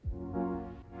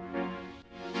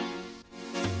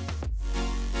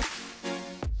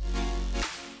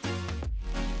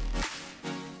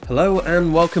Hello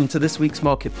and welcome to this week's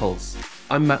Market Pulse.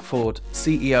 I'm Matt Ford,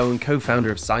 CEO and co-founder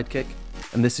of Sidekick,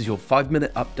 and this is your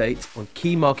 5-minute update on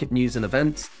key market news and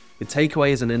events with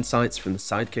takeaways and insights from the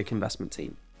Sidekick investment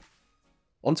team.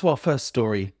 On to our first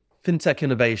story, Fintech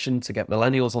innovation to get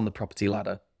millennials on the property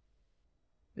ladder.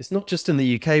 It's not just in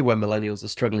the UK where millennials are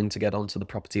struggling to get onto the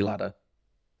property ladder.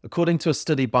 According to a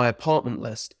study by Apartment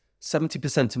List,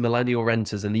 70% of millennial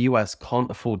renters in the US can't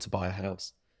afford to buy a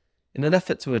house. In an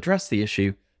effort to address the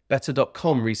issue,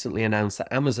 Better.com recently announced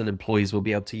that Amazon employees will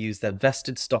be able to use their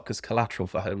vested stock as collateral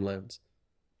for home loans.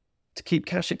 To keep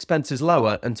cash expenses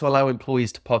lower and to allow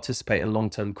employees to participate in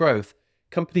long-term growth,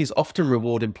 companies often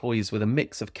reward employees with a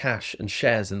mix of cash and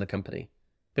shares in the company.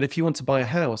 But if you want to buy a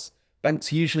house,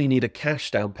 banks usually need a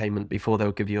cash down payment before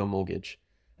they'll give you a mortgage.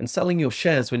 And selling your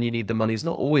shares when you need the money is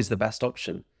not always the best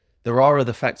option. There are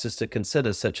other factors to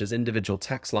consider, such as individual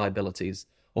tax liabilities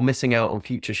or missing out on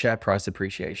future share price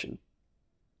appreciation.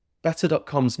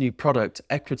 Better.com's new product,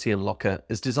 Equity Unlocker,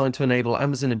 is designed to enable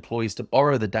Amazon employees to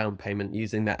borrow the down payment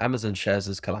using their Amazon shares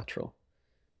as collateral.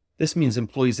 This means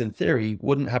employees in theory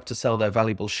wouldn't have to sell their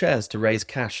valuable shares to raise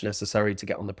cash necessary to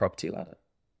get on the property ladder.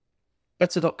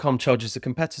 Better.com charges a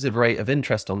competitive rate of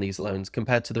interest on these loans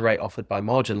compared to the rate offered by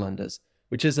margin lenders,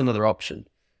 which is another option.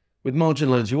 With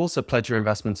margin loans, you also pledge your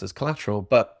investments as collateral,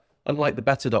 but unlike the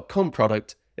Better.com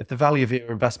product, if the value of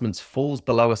your investments falls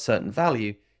below a certain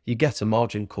value, you get a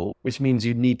margin call, which means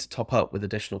you need to top up with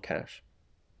additional cash.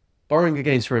 Borrowing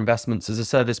against your investments is a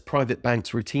service private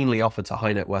banks routinely offer to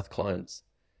high net worth clients.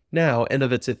 Now,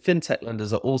 innovative fintech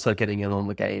lenders are also getting in on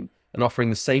the game and offering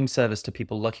the same service to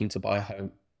people looking to buy a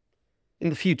home. In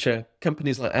the future,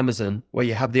 companies like Amazon, where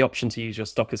you have the option to use your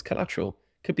stock as collateral,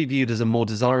 could be viewed as a more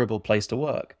desirable place to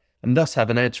work and thus have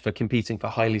an edge for competing for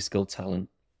highly skilled talent.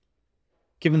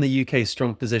 Given the UK's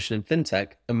strong position in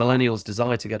fintech and millennials'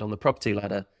 desire to get on the property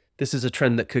ladder, this is a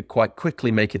trend that could quite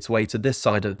quickly make its way to this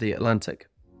side of the Atlantic.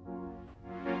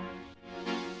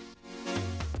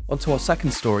 On to our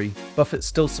second story, Buffett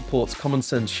still supports common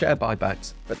sense share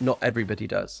buybacks, but not everybody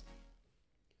does.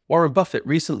 Warren Buffett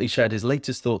recently shared his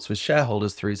latest thoughts with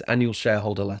shareholders through his annual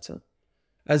shareholder letter.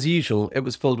 As usual, it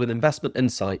was filled with investment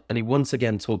insight, and he once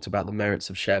again talked about the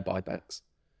merits of share buybacks.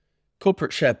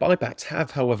 Corporate share buybacks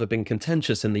have, however, been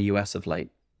contentious in the US of late.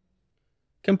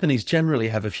 Companies generally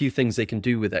have a few things they can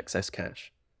do with excess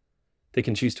cash. They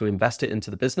can choose to invest it into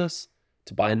the business,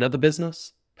 to buy another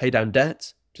business, pay down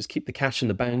debt, just keep the cash in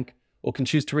the bank, or can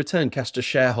choose to return cash to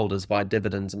shareholders via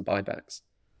dividends and buybacks.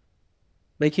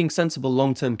 Making sensible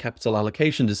long-term capital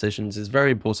allocation decisions is very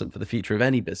important for the future of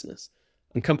any business,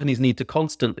 and companies need to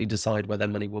constantly decide where their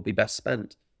money will be best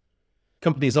spent.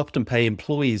 Companies often pay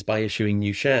employees by issuing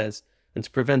new shares, and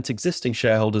to prevent existing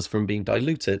shareholders from being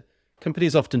diluted,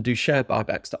 companies often do share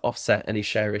buybacks to offset any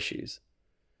share issues.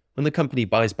 When the company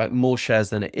buys back more shares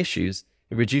than it issues,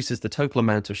 it reduces the total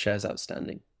amount of shares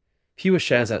outstanding. Fewer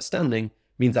shares outstanding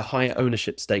means a higher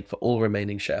ownership stake for all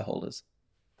remaining shareholders.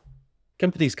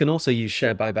 Companies can also use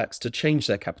share buybacks to change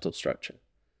their capital structure.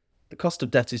 The cost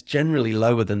of debt is generally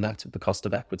lower than that of the cost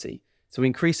of equity, so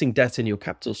increasing debt in your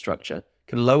capital structure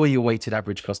can lower your weighted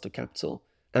average cost of capital,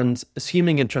 and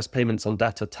assuming interest payments on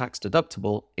debt are tax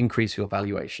deductible, increase your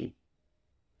valuation.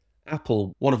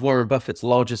 Apple, one of Warren Buffett's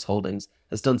largest holdings,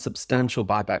 has done substantial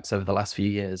buybacks over the last few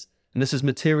years, and this has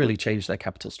materially changed their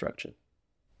capital structure.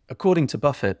 According to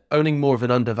Buffett, owning more of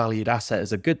an undervalued asset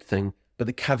is a good thing, but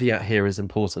the caveat here is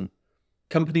important.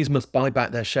 Companies must buy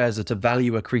back their shares at a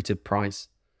value-accretive price.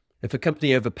 If a company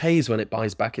overpays when it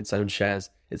buys back its own shares,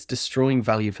 it's destroying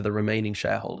value for the remaining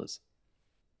shareholders.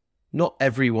 Not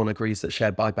everyone agrees that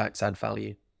share buybacks add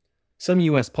value. Some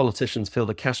US politicians feel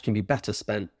the cash can be better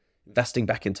spent investing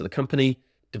back into the company,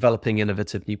 developing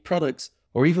innovative new products,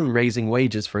 or even raising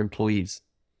wages for employees.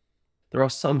 There are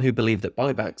some who believe that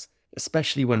buybacks,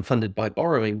 especially when funded by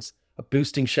borrowings, are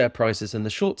boosting share prices in the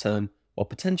short term or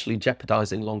potentially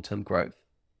jeopardizing long-term growth.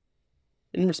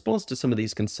 In response to some of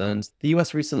these concerns, the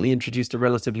US recently introduced a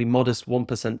relatively modest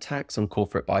 1% tax on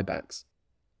corporate buybacks.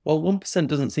 While 1%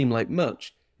 doesn't seem like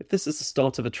much, if this is the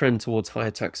start of a trend towards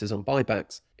higher taxes on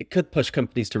buybacks, it could push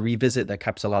companies to revisit their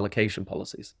capital allocation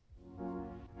policies.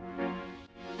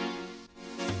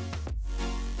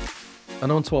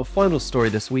 And on to our final story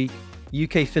this week,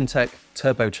 UK Fintech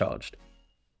turbocharged.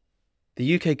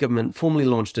 The UK government formally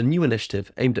launched a new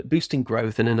initiative aimed at boosting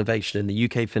growth and innovation in the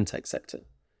UK Fintech sector.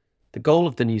 The goal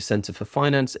of the new Centre for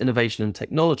Finance, Innovation and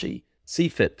Technology,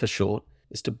 CFIT for short,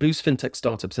 is to boost fintech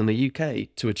startups in the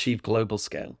UK to achieve global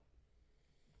scale.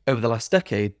 Over the last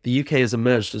decade, the UK has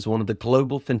emerged as one of the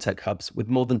global fintech hubs with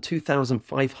more than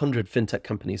 2,500 fintech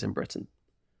companies in Britain.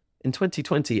 In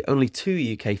 2020, only 2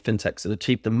 UK fintechs had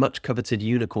achieved the much-coveted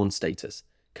unicorn status,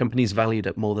 companies valued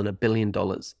at more than $1 billion.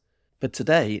 But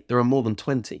today, there are more than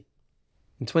 20.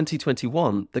 In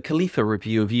 2021, the Khalifa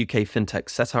Review of UK fintechs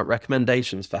set out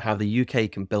recommendations for how the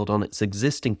UK can build on its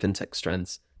existing fintech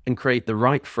strengths and create the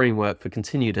right framework for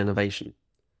continued innovation.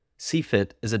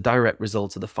 CFIT is a direct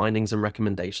result of the findings and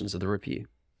recommendations of the review.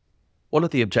 One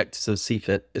of the objectives of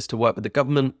CFIT is to work with the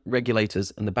government,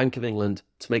 regulators, and the Bank of England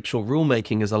to make sure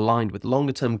rulemaking is aligned with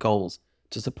longer-term goals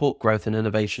to support growth and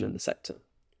innovation in the sector.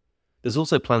 There's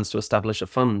also plans to establish a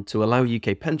fund to allow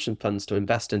UK pension funds to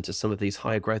invest into some of these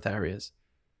higher growth areas.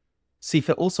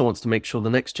 CFIT also wants to make sure the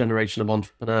next generation of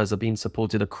entrepreneurs are being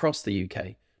supported across the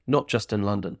UK, not just in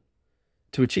London.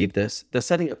 To achieve this, they're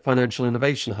setting up financial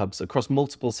innovation hubs across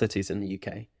multiple cities in the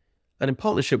UK. And in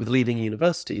partnership with leading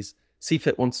universities,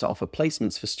 CFIT wants to offer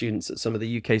placements for students at some of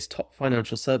the UK's top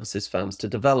financial services firms to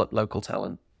develop local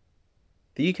talent.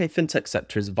 The UK fintech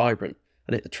sector is vibrant,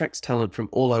 and it attracts talent from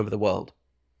all over the world.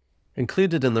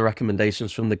 Included in the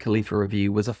recommendations from the Khalifa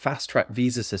Review was a fast-track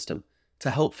visa system to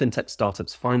help fintech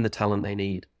startups find the talent they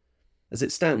need. As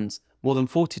it stands, more than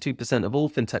 42% of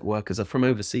all fintech workers are from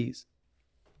overseas.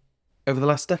 Over the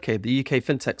last decade, the UK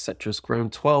fintech sector has grown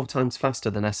 12 times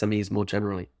faster than SMEs more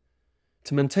generally.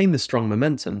 To maintain this strong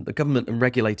momentum, the government and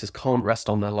regulators can't rest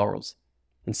on their laurels,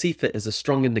 and CFIT is a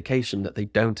strong indication that they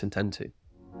don't intend to.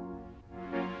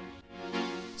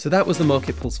 So that was the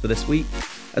Market Pulse for this week.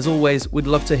 As always, we'd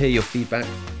love to hear your feedback,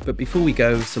 but before we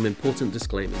go, some important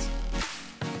disclaimers.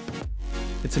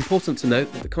 It's important to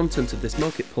note that the content of this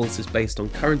Market Pulse is based on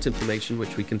current information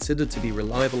which we consider to be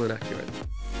reliable and accurate.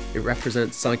 It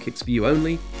represents Sidekick's view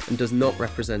only and does not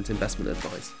represent investment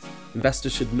advice.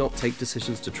 Investors should not take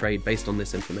decisions to trade based on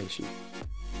this information.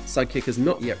 Sidekick is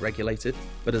not yet regulated,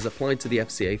 but has applied to the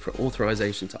FCA for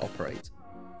authorisation to operate.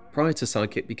 Prior to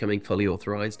Sidekick becoming fully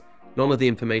authorised, none of the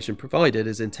information provided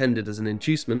is intended as an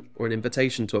inducement or an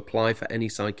invitation to apply for any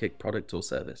Sidekick product or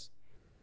service.